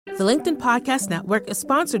The LinkedIn Podcast Network is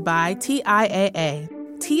sponsored by TIAA.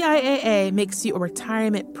 TIAA makes you a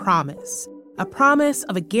retirement promise, a promise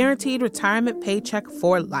of a guaranteed retirement paycheck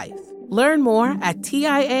for life. Learn more at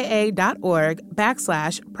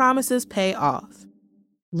TIAA.org/promises pay off.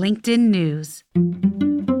 LinkedIn News.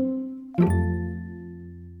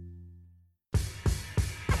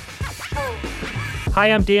 Hi,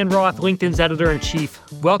 I'm Dan Roth, LinkedIn's editor-in-chief.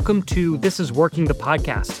 Welcome to This is Working, the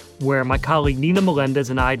podcast, where my colleague Nina Melendez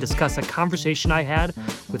and I discuss a conversation I had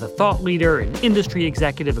with a thought leader, an industry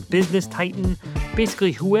executive, a business titan,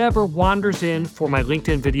 basically whoever wanders in for my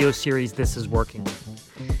LinkedIn video series, This is Working.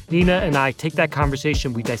 Nina and I take that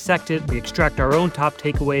conversation, we dissect it, we extract our own top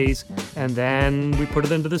takeaways, and then we put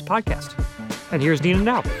it into this podcast. And here's Nina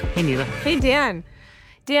now. Hey, Nina. Hey, Dan.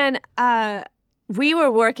 Dan, we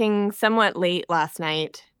were working somewhat late last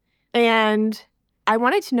night, and I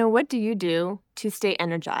wanted to know, what do you do to stay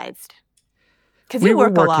energized? Because you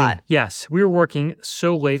work a lot. Yes, we were working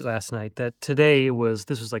so late last night that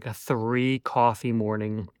this was like a 3-coffee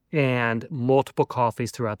morning and multiple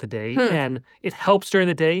coffees throughout the day. And it helps during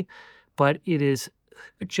the day, but it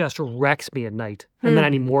just wrecks me at night. And then I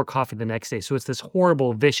need more coffee the next day. So it's this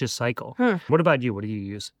horrible, vicious cycle. What about you? What do you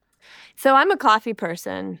use? So I'm a coffee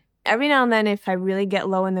person. Every now and then, if I really get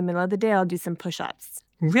low in the middle of the day, I'll do some push-ups.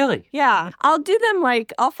 Really? Yeah. I'll do them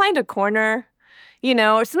I'll find a corner,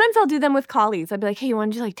 or sometimes I'll do them with colleagues. I'll be like, hey, you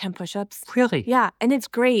want to do 10 push-ups? Really? Yeah. And it's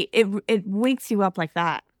great. It wakes you up like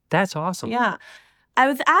that. That's awesome. Yeah. I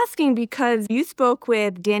was asking because you spoke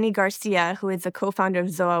with Dany Garcia, who is the co-founder of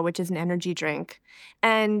ZOA, which is an energy drink.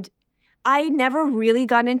 And I never really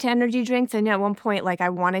got into energy drinks. And at one point, I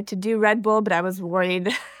wanted to do Red Bull, but I was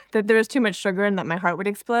worried that there was too much sugar and that my heart would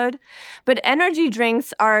explode. But energy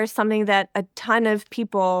drinks are something that a ton of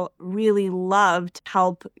people really love to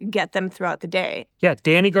help get them throughout the day. Yeah,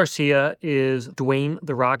 Dany Garcia is Dwayne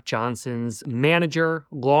 "The Rock" Johnson's manager,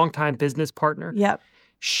 longtime business partner. Yep.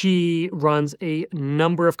 She runs a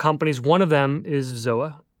number of companies. One of them is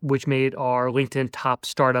ZOA, which made our LinkedIn top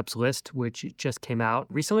startups list, which just came out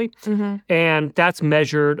recently. Mm-hmm. And that's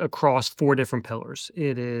measured across 4 different pillars.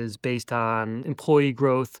 It is based on employee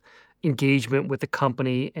growth, engagement with the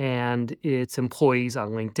company and its employees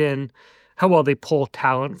on LinkedIn, how well they pull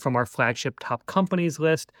talent from our flagship top companies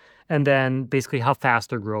list, and then basically how fast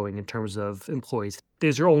they're growing in terms of employees.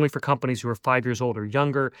 These are only for companies who are 5 years old or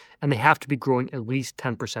younger, and they have to be growing at least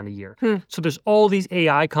 10% a year. So there's all these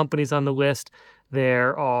AI companies on the list.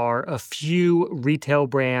 There are a few retail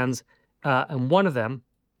brands, and one of them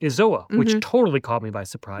is ZOA, which totally caught me by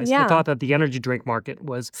surprise. Yeah. I thought that the energy drink market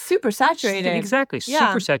was super saturated. Exactly,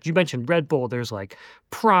 super saturated. You mentioned Red Bull. There's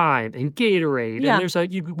Prime and Gatorade, Yeah. and there's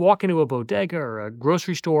you walk into a bodega or a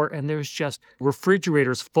grocery store, and there's just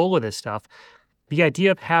refrigerators full of this stuff. The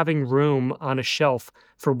idea of having room on a shelf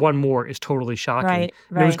for one more is totally shocking. Right.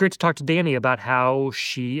 And it was great to talk to Dany about how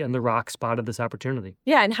she and The Rock spotted this opportunity.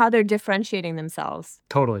 Yeah, and how they're differentiating themselves.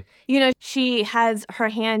 Totally. She has her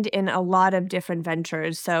hand in a lot of different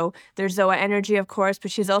ventures. So there's ZOA Energy, of course,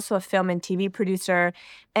 but she's also a film and TV producer.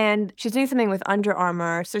 And she's doing something with Under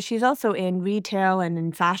Armour. So she's also in retail and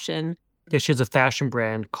in fashion. Yeah, she has a fashion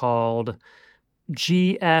brand called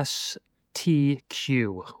GSTQ,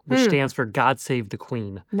 which stands for God Save the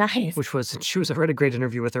Queen. Nice. I read a great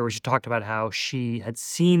interview with her where she talked about how she had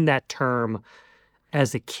seen that term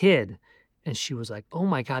as a kid. And she was like, oh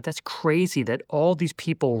my God, that's crazy that all these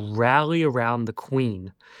people rally around the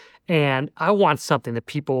queen. And I want something that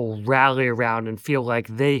people rally around and feel like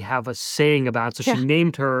they have a saying about. So she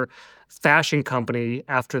named her fashion company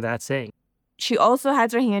after that saying. She also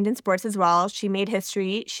has her hand in sports as well. She made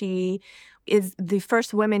history. She is the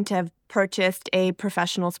first woman to have purchased a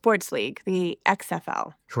professional sports league, the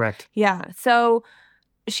XFL. Correct. Yeah. So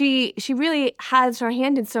she really has her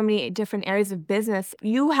hand in so many different areas of business.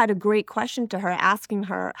 You had a great question to her, asking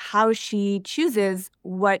her how she chooses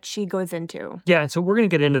what she goes into. Yeah, so we're going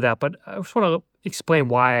to get into that, but I just want to explain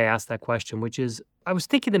why I asked that question, which is I was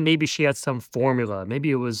thinking that maybe she had some formula.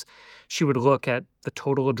 Maybe it was she would look at the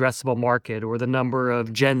total addressable market or the number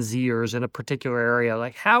of Gen Zers in a particular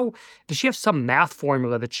area. How does she have some math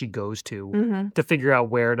formula that she goes to figure out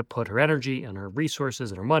where to put her energy and her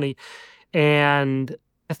resources and her money? And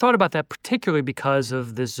I thought about that particularly because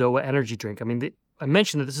of this ZOA energy drink. I mean, I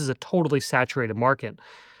mentioned that this is a totally saturated market.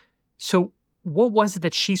 So what was it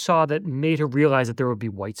that she saw that made her realize that there would be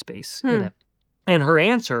white space in it? And her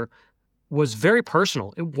answer was very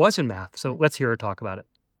personal. It wasn't math. So let's hear her talk about it.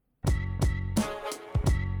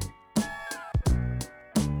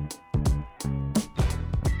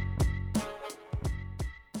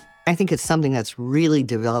 I think it's something that's really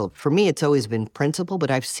developed. For me, it's always been principle, but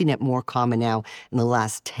I've seen it more common now in the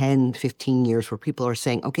last 10, 15 years where people are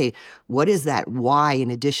saying, okay, what is that why in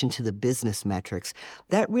addition to the business metrics?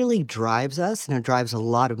 That really drives us, and it drives a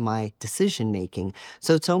lot of my decision making.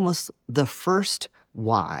 So it's almost the first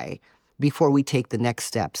why before we take the next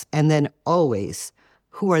steps. And then always,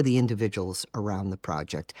 who are the individuals around the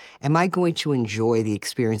project? Am I going to enjoy the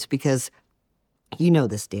experience? Because you know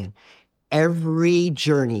this, Dan. Every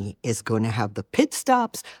journey is going to have the pit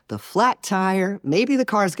stops, the flat tire, maybe the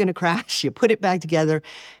car's going to crash, you put it back together.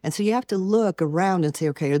 And so you have to look around and say,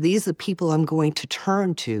 okay, are these the people I'm going to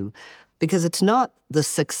turn to? Because it's not the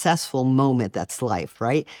successful moment that's life,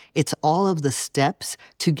 right? It's all of the steps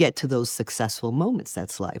to get to those successful moments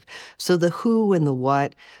that's life. So the who and the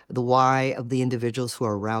what, the why of the individuals who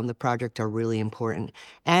are around the project are really important.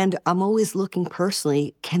 And I'm always looking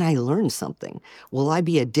personally, can I learn something? Will I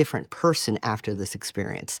be a different person after this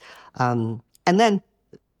experience? And then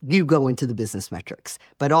you go into the business metrics.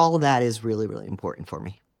 But all of that is really, really important for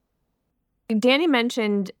me. Dany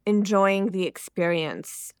mentioned enjoying the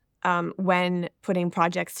experience when putting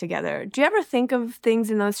projects together. Do you ever think of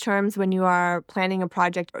things in those terms when you are planning a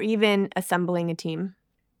project or even assembling a team?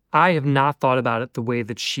 I have not thought about it the way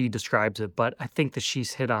that she describes it, but I think that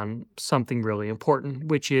she's hit on something really important,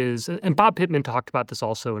 which is, and Bob Pittman talked about this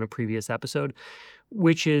also in a previous episode,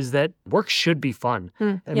 which is that work should be fun.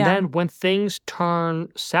 And then when things turn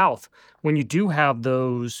south, when you do have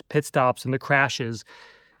those pit stops and the crashes,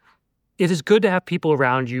 it is good to have people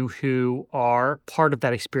around you who are part of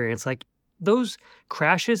that experience. Like, those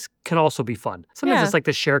crashes can also be fun. Sometimes it's like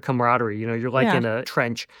the shared camaraderie. You know, you're like in a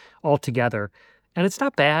trench all together. And it's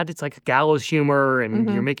not bad. It's like gallows humor,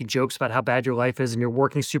 and you're making jokes about how bad your life is, and you're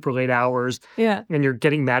working super late hours, and you're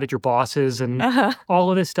getting mad at your bosses and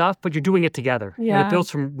all of this stuff, but you're doing it together. And it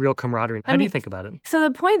builds some real camaraderie. How do you think about it? So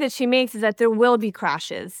the point that she makes is that there will be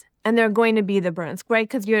crashes, and there are going to be the burns, right?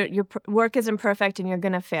 Because your work isn't perfect, and you're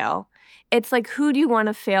going to fail. It's like, who do you want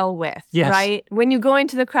to fail with, right? When you go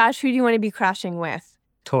into the crash, who do you want to be crashing with?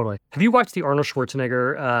 Totally. Have you watched the Arnold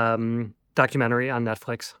Schwarzenegger documentary on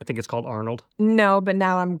Netflix? I think it's called Arnold. No, but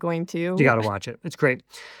now I'm going to. You got to watch it. It's great.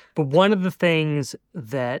 But one of the things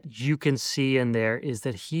that you can see in there is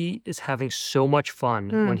that he is having so much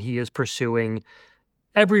fun when he is pursuing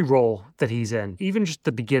every role that he's in. Even just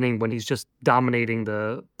the beginning when he's just dominating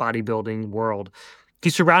the bodybuilding world.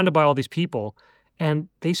 He's surrounded by all these people, and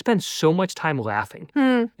they spend so much time laughing.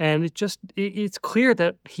 And it's clear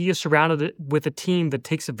that he is surrounded with a team that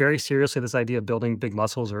takes it very seriously, this idea of building big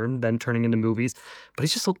muscles or then turning into movies. But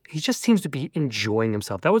he just seems to be enjoying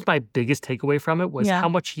himself. That was my biggest takeaway from it, was how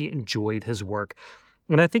much he enjoyed his work.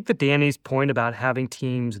 And I think that Dany's point about having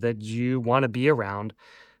teams that you want to be around,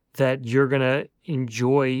 that you're going to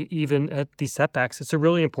enjoy even at these setbacks, it's a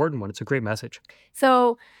really important one. It's a great message.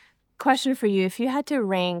 So, question for you. If you had to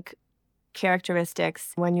rank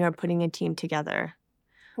characteristics when you're putting a team together,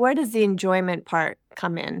 where does the enjoyment part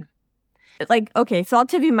come in? Like, okay, so I'll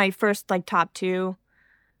tell you my first top two.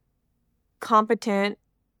 Competent,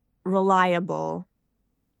 reliable.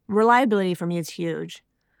 Reliability for me is huge.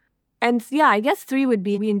 And I guess 3 would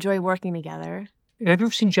be we enjoy working together. Have you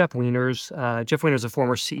ever seen Jeff Weiner's? Jeff Weiner's a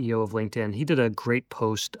former CEO of LinkedIn. He did a great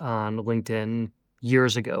post on LinkedIn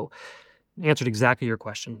years ago. Answered exactly your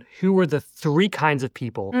question. Who are the 3 kinds of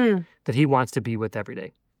people that he wants to be with every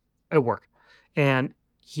day at work? And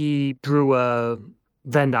he drew a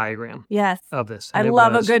Venn diagram of this. I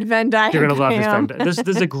love a good Venn diagram. You're going to love this Venn diagram. This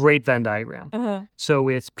is a great Venn diagram. So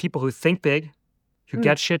it's people who think big, who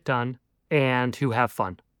get shit done, and who have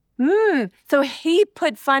fun. So he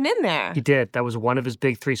put fun in there. He did. That was one of his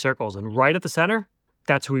big 3 circles. And right at the center,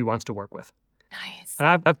 that's who he wants to work with. Nice.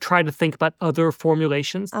 And I've tried to think about other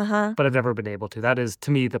formulations, but I've never been able to. That is, to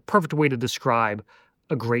me, the perfect way to describe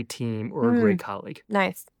a great team or a great colleague.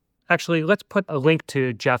 Nice. Actually, let's put a link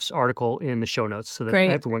to Jeff's article in the show notes so that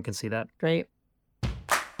everyone can see that. Great.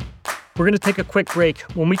 We're going to take a quick break.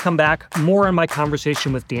 When we come back, more on my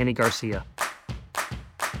conversation with Dany Garcia.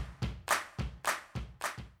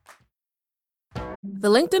 The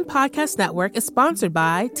LinkedIn Podcast Network is sponsored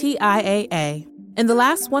by TIAA. In the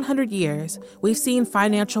last 100 years, we've seen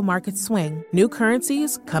financial markets swing, new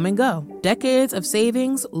currencies come and go, decades of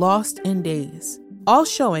savings lost in days, all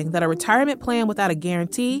showing that a retirement plan without a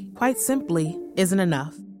guarantee, quite simply, isn't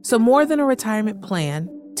enough. So more than a retirement plan,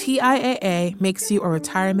 TIAA makes you a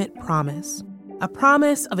retirement promise. A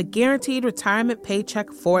promise of a guaranteed retirement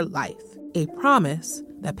paycheck for life. A promise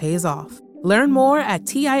that pays off. Learn more at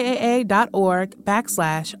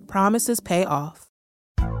TIAA.org/promisespayoff.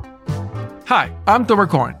 Hi, I'm Tomer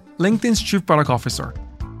Cohen, LinkedIn's Chief Product Officer.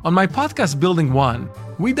 On my podcast, Building One,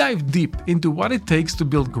 we dive deep into what it takes to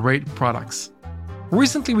build great products.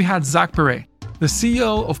 Recently, we had Zach Perret, the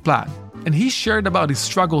CEO of Plaid, and he shared about his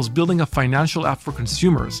struggles building a financial app for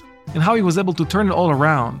consumers and how he was able to turn it all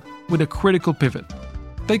around with a critical pivot.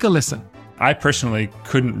 Take a listen. I personally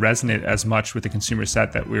couldn't resonate as much with the consumer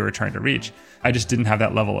set that we were trying to reach. I just didn't have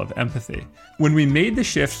that level of empathy. When we made the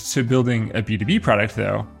shift to building a B2B product,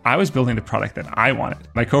 though, I was building the product that I wanted.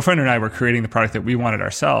 My co-founder and I were creating the product that we wanted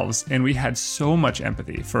ourselves, and we had so much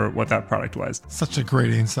empathy for what that product was. Such a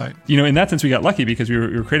great insight. In that sense, we got lucky because we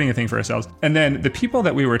were creating a thing for ourselves. And then the people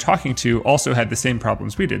that we were talking to also had the same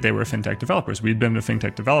problems we did. They were fintech developers. We'd been a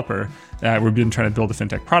fintech developer. We'd been trying to build a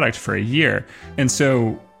fintech product for a year. And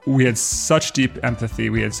so we had such deep empathy.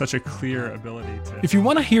 We had such a clear ability to... If you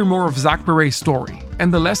want to hear more of Zach Perret's story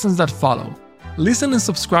and the lessons that follow, listen and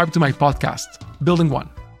subscribe to my podcast, Building One.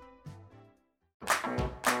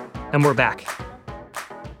 And we're back.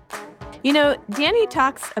 Dany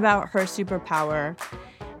talks about her superpower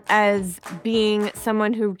as being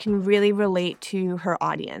someone who can really relate to her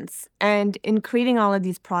audience. And in creating all of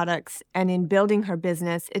these products and in building her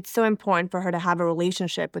business, it's so important for her to have a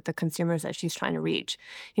relationship with the consumers that she's trying to reach.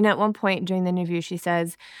 At one point during the interview, she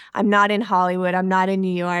says, "I'm not in Hollywood, I'm not in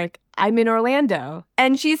New York, I'm in Orlando."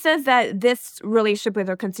 And she says that this relationship with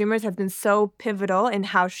her consumers has been so pivotal in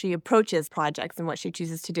how she approaches projects and what she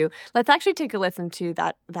chooses to do. Let's actually take a listen to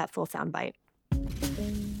that full soundbite.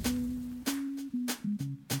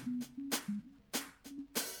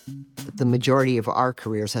 The majority of our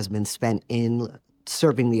careers has been spent in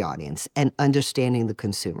serving the audience and understanding the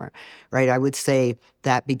consumer, right? I would say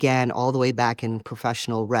that began all the way back in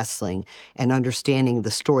professional wrestling and understanding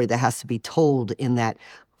the story that has to be told in that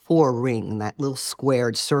ring, that little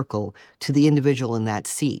squared circle to the individual in that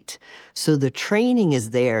seat. So the training is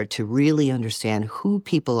there to really understand who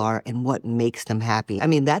people are and what makes them happy. I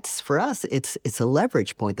mean, that's, for us, it's a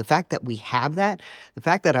leverage point. The fact that we have that, the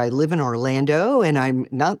fact that I live in Orlando, and I'm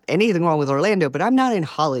not anything wrong with Orlando, but I'm not in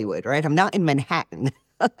Hollywood, right? I'm not in Manhattan.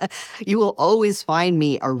 You will always find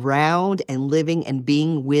me around and living and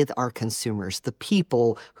being with our consumers, the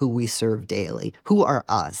people who we serve daily, who are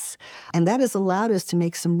us. And that has allowed us to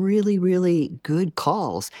make some really, really good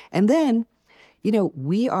calls. And then,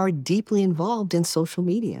 we are deeply involved in social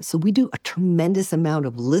media. So we do a tremendous amount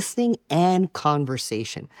of listening and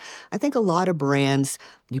conversation. I think a lot of brands,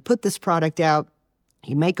 you put this product out,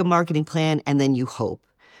 you make a marketing plan, and then you hope.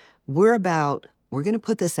 We're going to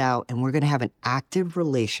put this out and we're going to have an active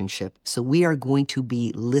relationship. So we are going to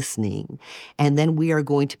be listening, and then we are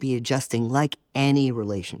going to be adjusting like any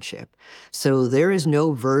relationship. So there is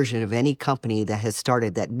no version of any company that has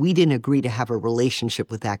started that we didn't agree to have a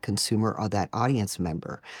relationship with that consumer or that audience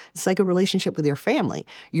member. It's like a relationship with your family.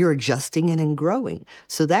 You're adjusting and growing.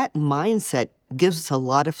 So that mindset gives us a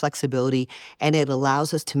lot of flexibility, and it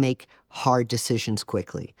allows us to make hard decisions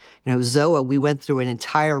quickly. ZOA, we went through an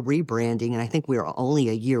entire rebranding, and I think we were only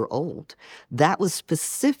a year old. That was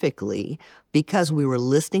specifically because we were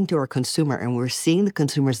listening to our consumer, and we were seeing the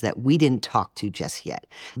consumers that we didn't talk to just yet.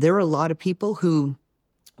 There are a lot of people who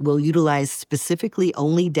will utilize specifically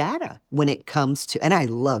only data when it comes to, and I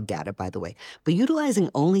love data, by the way, but utilizing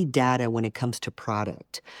only data when it comes to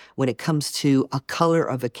product, when it comes to a color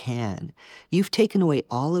of a can. You've taken away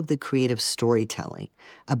all of the creative storytelling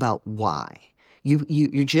about why.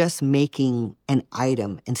 You're just making an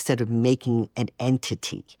item instead of making an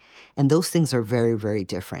entity. And those things are very, very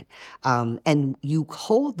different. And you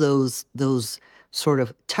hold those sort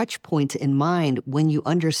of touch points in mind when you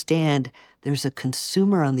understand there's a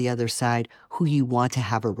consumer on the other side who you want to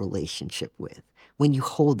have a relationship with, when you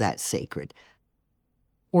hold that sacred.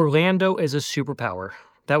 Orlando is a superpower.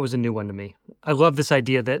 That was a new one to me. I love this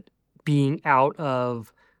idea that being out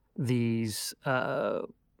of these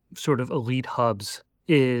sort of elite hubs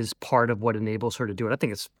is part of what enables her to do it. I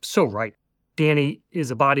think it's so right. Dany is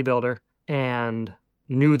a bodybuilder and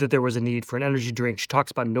knew that there was a need for an energy drink. She talks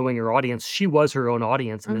about knowing her audience. She was her own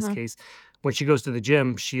audience in this case. When she goes to the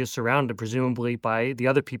gym, she is surrounded presumably by the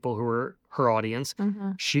other people who are her audience.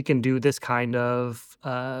 She can do this kind of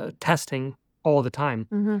testing all the time.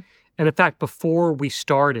 And in fact, before we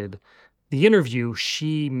started the interview,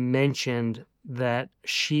 she mentioned that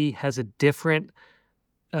she has a different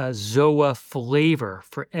ZOA flavor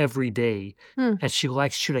for every day. And she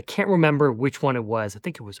likes, shoot, I can't remember which one it was. I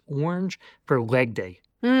think it was orange for leg day.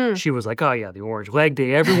 She was like, oh yeah, the orange leg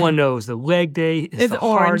day. Everyone knows the leg day is the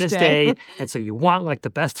hardest day. And so you want like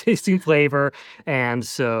the best tasting flavor. And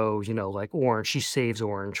so, like orange, she saves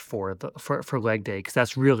orange for leg day because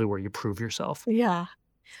that's really where you prove yourself. Yeah.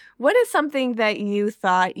 What is something that you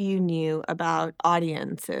thought you knew about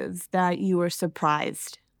audiences that you were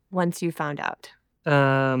surprised once you found out?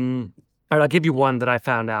 All right, I'll give you one that I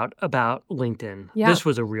found out about LinkedIn. Yeah. This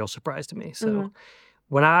was a real surprise to me. So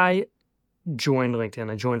when I joined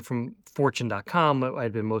LinkedIn, I joined from Fortune.com,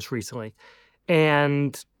 I'd been most recently.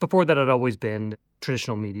 And before that, I'd always been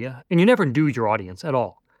traditional media. And you never knew your audience at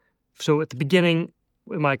all. So at the beginning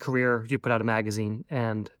in my career, you put out a magazine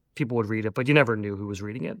and people would read it, but you never knew who was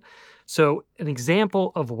reading it. So an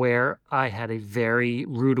example of where I had a very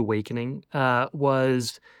rude awakening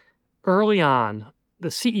was early on. The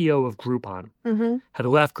CEO of Groupon had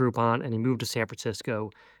left Groupon and he moved to San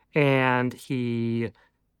Francisco and he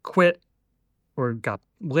quit or got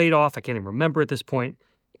laid off. I can't even remember at this point.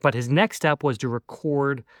 But his next step was to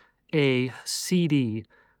record a CD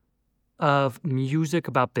of music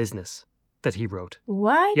about business that he wrote.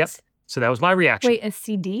 What? Yep. So that was my reaction. Wait, a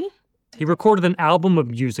CD? He recorded an album of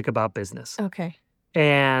music about business. Okay.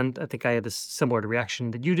 And I think I had this similar reaction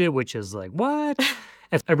that you did, which is like, what?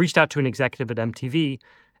 And I reached out to an executive at MTV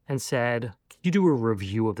and said, can you do a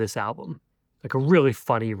review of this album? Like a really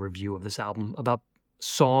funny review of this album about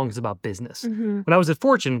songs about business. When I was at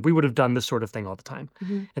Fortune, we would have done this sort of thing all the time.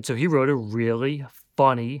 And so he wrote a really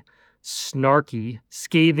funny, snarky,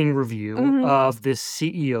 scathing review of this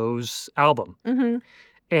CEO's album.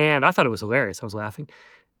 And I thought it was hilarious. I was laughing.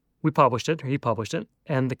 We published it, or he published it,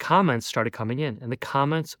 and the comments started coming in. And the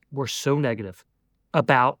comments were so negative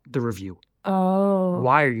about the review. Oh.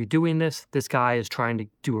 Why are you doing this? This guy is trying to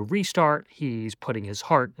do a restart. He's putting his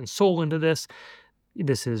heart and soul into this.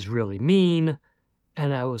 This is really mean.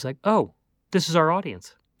 And I was like, oh, this is our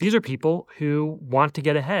audience. These are people who want to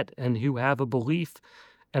get ahead and who have a belief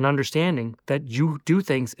and understanding that you do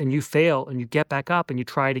things and you fail and you get back up and you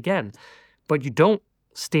try it again. But you don't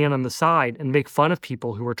stand on the side and make fun of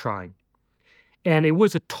people who are trying. And it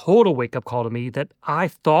was a total wake-up call to me that I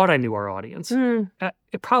thought I knew our audience.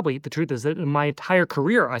 The truth is that in my entire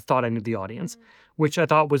career, I thought I knew the audience, which I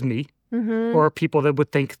thought was me, or people that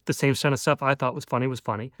would think the same kind of stuff I thought was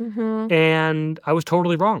funny. And I was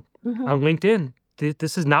totally wrong. On LinkedIn,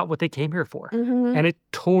 this is not what they came here for. And it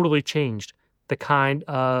totally changed the kind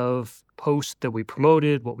of posts that we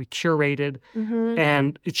promoted, what we curated,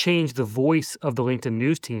 and it changed the voice of the LinkedIn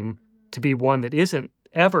news team to be one that isn't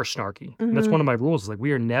ever snarky. And that's one of my rules, is like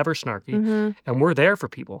we are never snarky and we're there for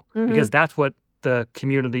people because that's what the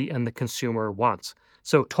community and the consumer wants.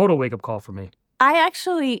 So total wake-up call for me. I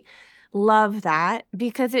actually love that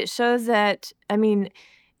because it shows that,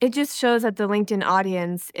 it just shows that the LinkedIn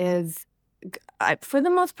audience is, for the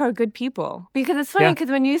most part, good people. Because it's funny because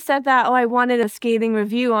when you said that, I wanted a scathing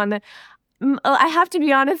review on the, I have to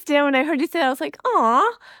be honest, Dan, when I heard you say that, I was like,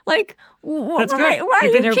 aw, like, That's why are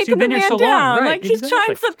you kicking the man down? Right, like, he's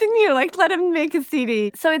trying something new. Like, let him make a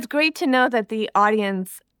CD. So it's great to know that the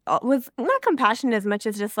audience was not compassionate as much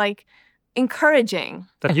as just, like, encouraging.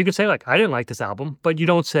 That you could say, like, I didn't like this album, but you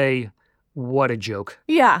don't say, what a joke.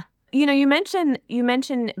 Yeah. You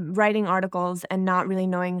mentioned writing articles and not really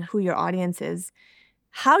knowing who your audience is.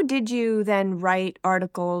 How did you then write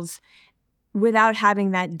articles without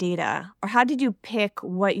having that data? Or how did you pick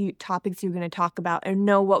topics you were going to talk about or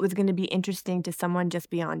know what was going to be interesting to someone just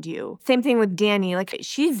beyond you? Same thing with Dany. Like,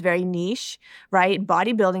 she's very niche, right?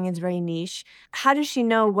 Bodybuilding is very niche. How does she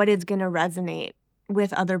know what is going to resonate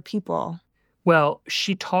with other people? Well,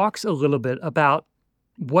 she talks a little bit about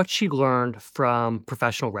what she learned from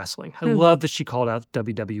professional wrestling. I love that she called out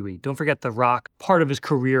WWE. Don't forget The Rock. Part of his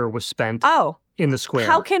career was spent in the square.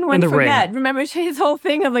 How can one forget? Ring. Remember his whole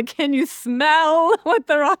thing of like, can you smell what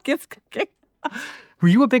The Rock is cooking? Were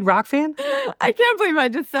you a big Rock fan? I can't believe I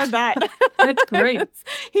just said that. That's great.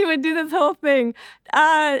 He would do this whole thing.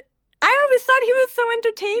 I always thought he was so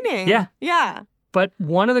entertaining. Yeah. But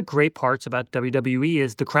one of the great parts about WWE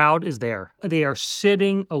is the crowd is there. They are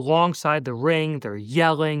sitting alongside the ring. They're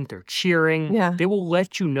yelling. They're cheering. Yeah. They will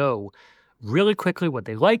let you know really quickly what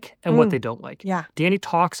they like and what they don't like. Yeah. Dany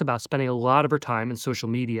talks about spending a lot of her time in social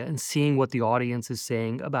media and seeing what the audience is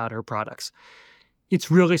saying about her products.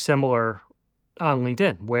 It's really similar on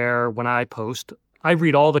LinkedIn, where when I post, I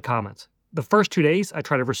read all the comments. The first 2 days, I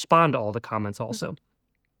try to respond to all the comments also.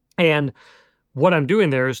 And what I'm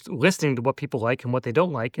doing there is listening to what people like and what they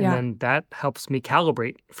don't like, and then that helps me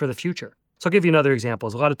calibrate for the future. So I'll give you another example.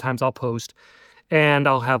 A lot of times I'll post, and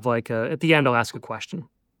I'll have at the end, I'll ask a question.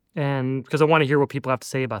 And because I want to hear what people have to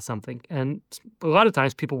say about something. And a lot of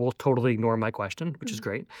times people will totally ignore my question, which is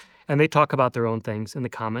great. And they talk about their own things in the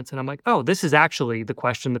comments. And I'm like, oh, this is actually the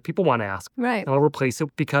question that people want to ask. Right. And I'll replace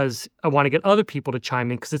it because I want to get other people to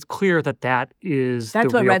chime in because it's clear that is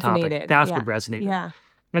That's the real what resonated. topic. That's what resonated. Yeah.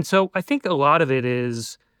 And so I think a lot of it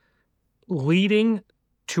is leading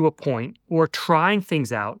to a point or trying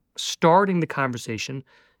things out, starting the conversation,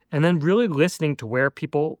 and then really listening to what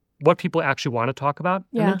people actually want to talk about,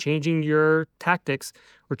 and then changing your tactics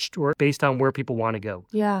or based on where people want to go.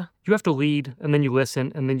 Yeah. You have to lead, and then you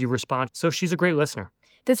listen, and then you respond. So she's a great listener.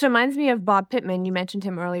 This reminds me of Bob Pittman. You mentioned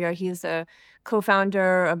him earlier. He's a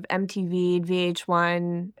co-founder of MTV,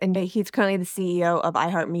 VH1, and he's currently the CEO of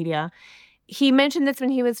iHeartMedia. He mentioned this when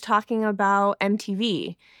he was talking about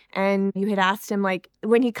MTV. And you had asked him, like,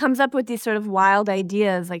 when he comes up with these sort of wild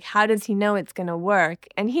ideas, like, how does he know it's going to work?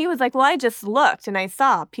 And he was like, well, I just looked and I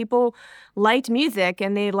saw people liked music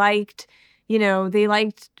and they liked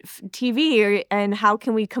TV, and how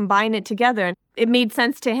can we combine it together? It made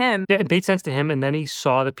sense to him. Yeah, it made sense to him. And then he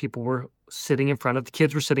saw that people were the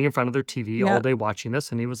kids were sitting in front of their TV all day watching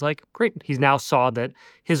this. And he was like, great. He now saw that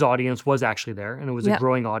his audience was actually there, and it was a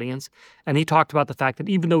growing audience. And he talked about the fact that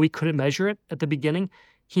even though he couldn't measure it at the beginning,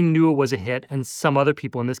 he knew it was a hit. And some other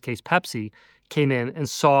people, in this case, Pepsi, came in and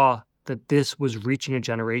saw that this was reaching a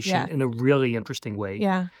generation in a really interesting way.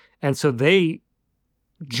 Yeah. And so they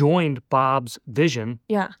joined Bob's vision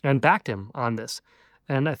and backed him on this.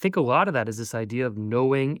 And I think a lot of that is this idea of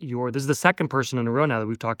knowing this is the second person in a row now that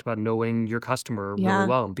we've talked about knowing your customer really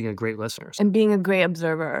well and being a great listener. And being a great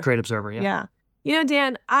observer. Great observer, yeah. You know,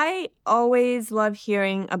 Dan, I always love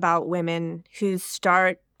hearing about women who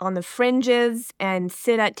start on the fringes and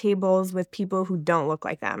sit at tables with people who don't look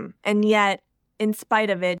like them, and yet, in spite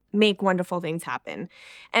of it, make wonderful things happen.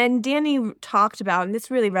 And Dany talked about, and this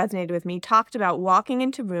really resonated with me, talked about walking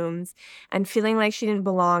into rooms and feeling like she didn't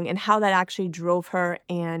belong and how that actually drove her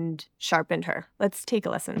and sharpened her. Let's take a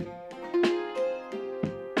listen.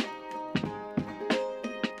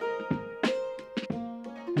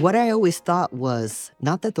 What I always thought was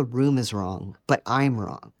not that the room is wrong, but I'm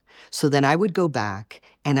wrong. So then I would go back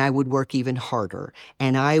and I would work even harder,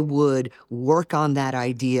 and I would work on that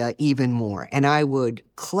idea even more, and I would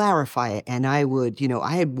clarify it, and I would,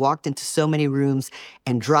 I had walked into so many rooms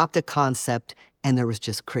and dropped a concept, and there was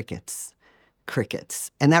just crickets.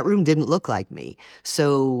 And that room didn't look like me.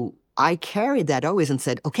 So I carried that always and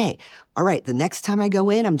said, okay, all right, the next time I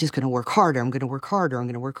go in, I'm just going to work harder. I'm going to work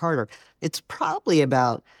harder. It's probably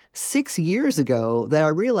about 6 years ago that I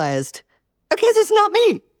realized, okay, this is not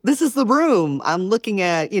me. This is the room. I'm looking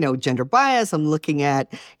at, gender bias. I'm looking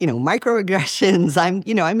at, microaggressions.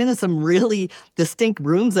 I'm in some really distinct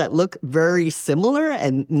rooms that look very similar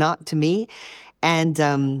and not to me.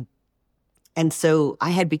 And so I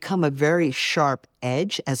had become a very sharp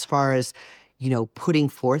edge as far as, putting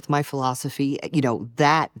forth my philosophy.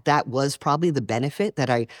 That was probably the benefit that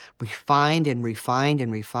I refined.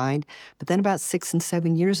 But then about 6 and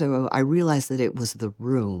 7 years ago, I realized that it was the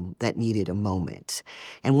room that needed a moment.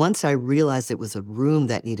 And once I realized it was a room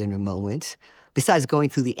that needed a moment, besides going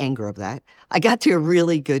through the anger of that, I got to a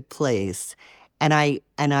really good place. And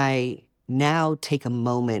I now take a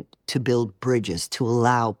moment to build bridges, to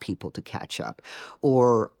allow people to catch up,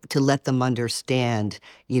 or to let them understand,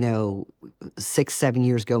 6, 7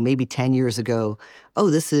 years ago, maybe 10 years ago, oh,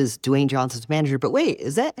 this is Dwayne Johnson's manager, but wait,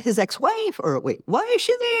 is that his ex-wife? Or wait, why is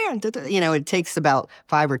she there? It takes about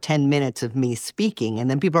 5 or 10 minutes of me speaking, and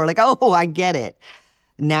then people are like, oh, I get it.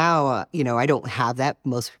 Now, I don't have that.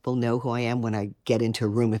 Most people know who I am when I get into a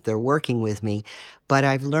room if they're working with me, but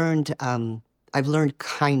I've learned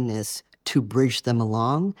kindness to bridge them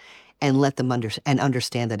along and let them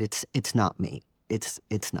understand that it's not me. It's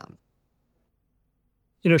not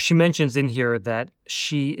me. She mentions in here that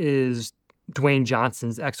she is Dwayne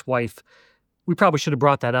Johnson's ex-wife. We probably should have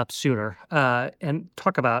brought that up sooner and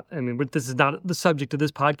talk about, this is not the subject of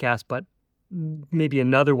this podcast, but maybe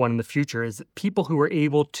another one in the future is people who are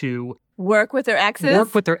able to work with their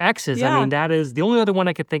exes. Yeah. That is the only other one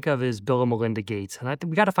I could think of is Bill and Melinda Gates. And I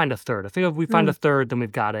think we got to find a third. I think if we find a third, then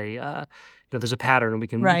we've got there's a pattern and we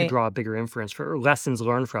can draw a bigger inference for lessons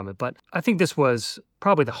learned from it. But I think this was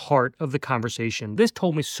probably the heart of the conversation. This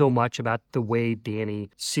told me so much about the way Dany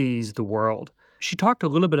sees the world. She talked a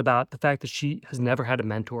little bit about the fact that she has never had a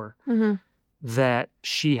mentor, that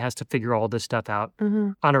she has to figure all this stuff out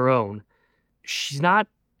on her own. She's not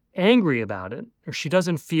angry about it, or she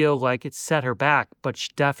doesn't feel like it set her back, but she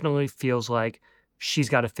definitely feels like she's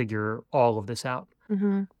got to figure all of this out.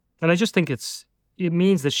 And I just think it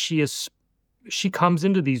means that she comes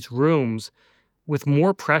into these rooms with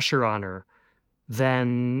more pressure on her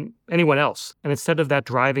than anyone else. And instead of that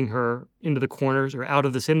driving her into the corners or out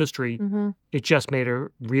of this industry, it just made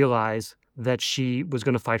her realize that she was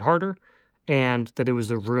going to fight harder and that it was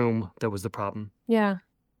the room that was the problem. Yeah.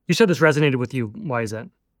 You said this resonated with you. Why is that?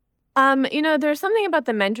 There's something about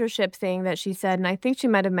the mentorship thing that she said, and I think she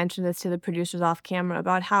might have mentioned this to the producers off camera,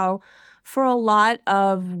 about how for a lot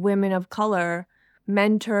of women of color,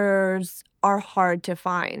 mentors are hard to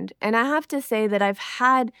find. And I have to say that I've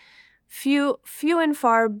had few and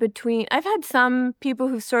far between. I've had some people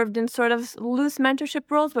who've served in sort of loose mentorship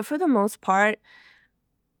roles, but for the most part,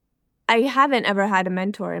 I haven't ever had a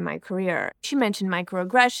mentor in my career. She mentioned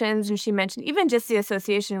microaggressions, and she mentioned even just the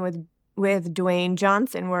association with Dwayne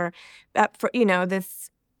Johnson, where, this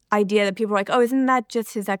idea that people are like, oh, isn't that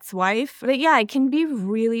just his ex-wife? But yeah, it can be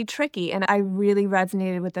really tricky. And I really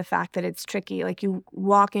resonated with the fact that it's tricky. Like, you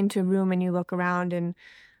walk into a room and you look around and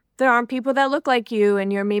there aren't people that look like you,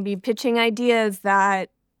 and you're maybe pitching ideas that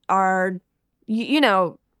are,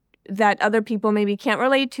 that other people maybe can't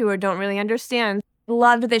relate to or don't really understand.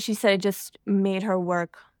 Loved that she said it just made her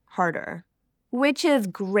work harder, which is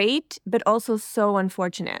great, but also so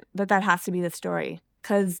unfortunate that has to be the story.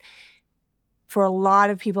 Because for a lot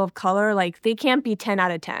of people of color, like, they can't be 10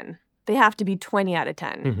 out of 10. They have to be 20 out of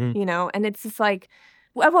 10, And it's just like,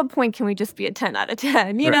 at what point can we just be a 10 out of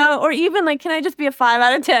 10, Or even like, can I just be a 5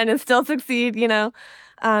 out of 10 and still succeed,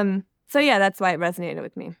 So yeah, that's why it resonated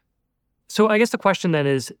with me. So I guess the question then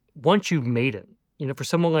is, once you've made it, for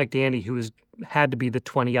someone like Dany, who has had to be the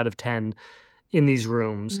 20 out of 10 in these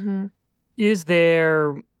rooms, is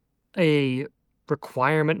there a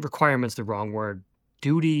requirement's the wrong word,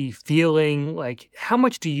 duty, feeling, like, how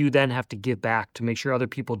much do you then have to give back to make sure other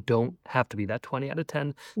people don't have to be that 20 out of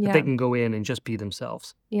 10, that they can go in and just be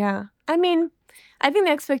themselves? Yeah. I mean, I think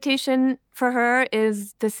the expectation for her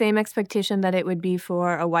is the same expectation that it would be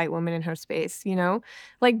for a white woman in her space,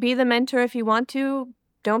 Like, be the mentor if you want to.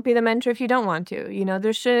 Don't be the mentor if you don't want to.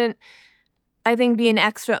 There shouldn't, I think, be an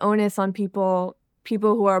extra onus on people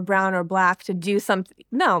who are brown or black to do something.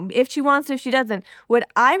 No, if she wants to, if she doesn't. What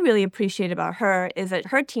I really appreciate about her is that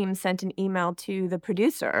her team sent an email to the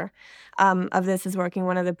producer of This Is Working,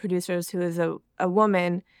 one of the producers who is a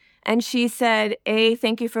woman. And she said,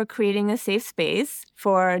 thank you for creating a safe space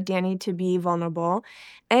for Dany to be vulnerable.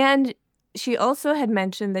 And she also had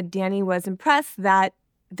mentioned that Dany was impressed that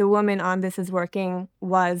the woman on This Is Working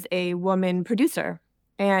was a woman producer.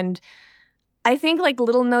 And I think, like,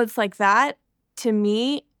 little notes like that, to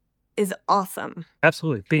me, is awesome.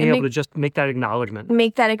 Absolutely. Being able to just make that acknowledgement.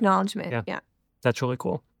 Yeah. That's really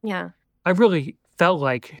cool. Yeah. I really felt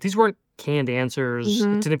like these weren't canned answers.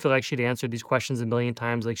 It didn't feel like she'd answered these questions a million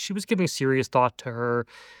times. Like, she was giving serious thought to her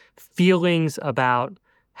feelings about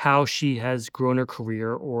how she has grown her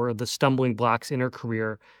career or the stumbling blocks in her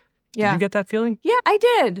career. Did you get that feeling? Yeah, I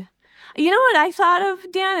did. You know what I thought of,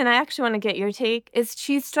 Dan, and I actually want to get your take, is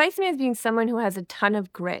she strikes me as being someone who has a ton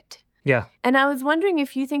of grit. Yeah. And I was wondering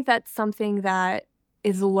if you think that's something that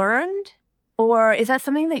is learned, or is that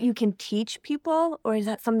something that you can teach people, or is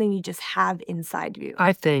that something you just have inside you?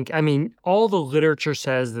 I think, all the literature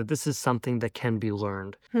says that this is something that can be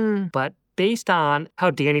learned. But based on how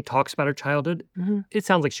Dany talks about her childhood, it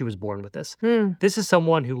sounds like she was born with this. This is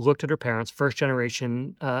someone who looked at her parents,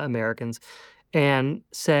 first-generation Americans, and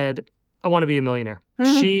said, I want to be a millionaire.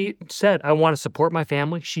 She said, I want to support my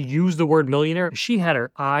family. She used the word millionaire. She had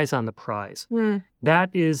her eyes on the prize. That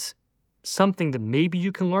is something that maybe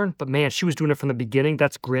you can learn, but man, she was doing it from the beginning.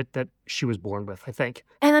 That's grit that she was born with, I think.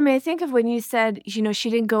 And I think of when you said, she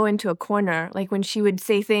didn't go into a corner, like when she would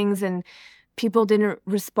say things and people didn't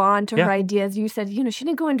respond to her ideas. You said, she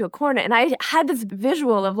didn't go into a corner. And I had this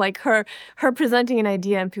visual of like her presenting an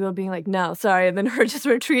idea and people being like, no, sorry. And then her just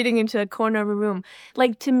retreating into a corner of a room.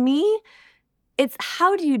 Like, to me, it's,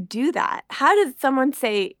 how do you do that? How does someone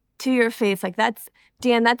say to your face, like,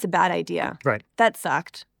 Dan, that's a bad idea. Right. That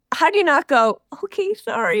sucked. How do you not go, okay,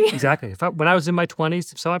 sorry? Exactly. When I was in my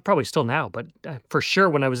 20s, so I'm probably still now, but for sure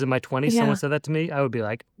when I was in my 20s, someone said that to me, I would be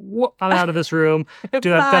like, I'm out of this room. Do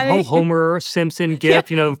that whole Homer Simpson gif,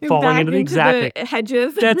 falling into the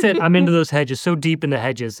hedges. That's it. I'm into those hedges, so deep in the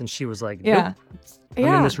hedges. And she was like, nope, I'm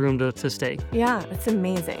in this room to stay. Yeah, it's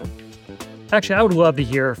amazing. Actually, I would love to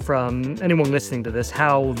hear from anyone listening to this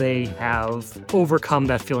how they have overcome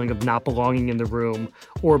that feeling of not belonging in the room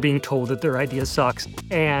or being told that their idea sucks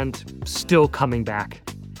and still coming back.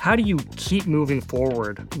 How do you keep moving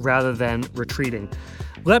forward rather than retreating?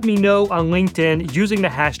 Let me know on LinkedIn using the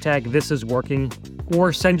hashtag #ThisIsWorking,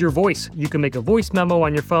 or send your voice. You can make a voice memo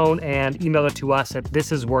on your phone and email it to us at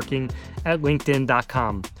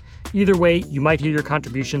thisisworking@linkedin.com. Either way, you might hear your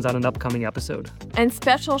contributions on an upcoming episode. And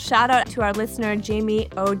special shout out to our listener, Jamie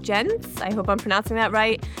O'Jens, I hope I'm pronouncing that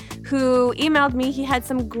right, who emailed me. He had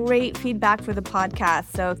some great feedback for the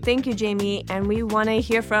podcast. So thank you, Jamie. And we want to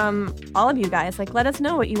hear from all of you guys. Like, let us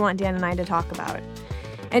know what you want Dan and I to talk about.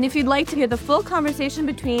 And if you'd like to hear the full conversation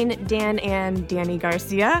between Dan and Dany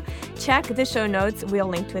Garcia, check the show notes. We'll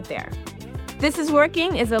link to it there. This Is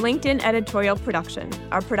Working is a LinkedIn editorial production.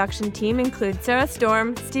 Our production team includes Sarah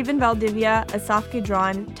Storm, Stephen Valdivia, Asaf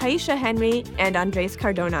Gidron, Taisha Henry, and Andres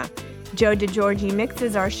Cardona. Joe DeGiorgi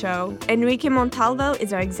mixes our show. Enrique Montalvo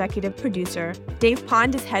is our executive producer. Dave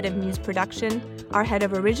Pond is head of news production. Our head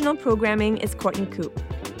of original programming is Courtney Koop.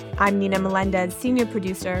 I'm Nina Melendez, senior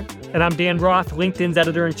producer. And I'm Dan Roth, LinkedIn's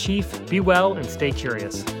editor-in-chief. Be well and stay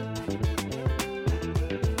curious.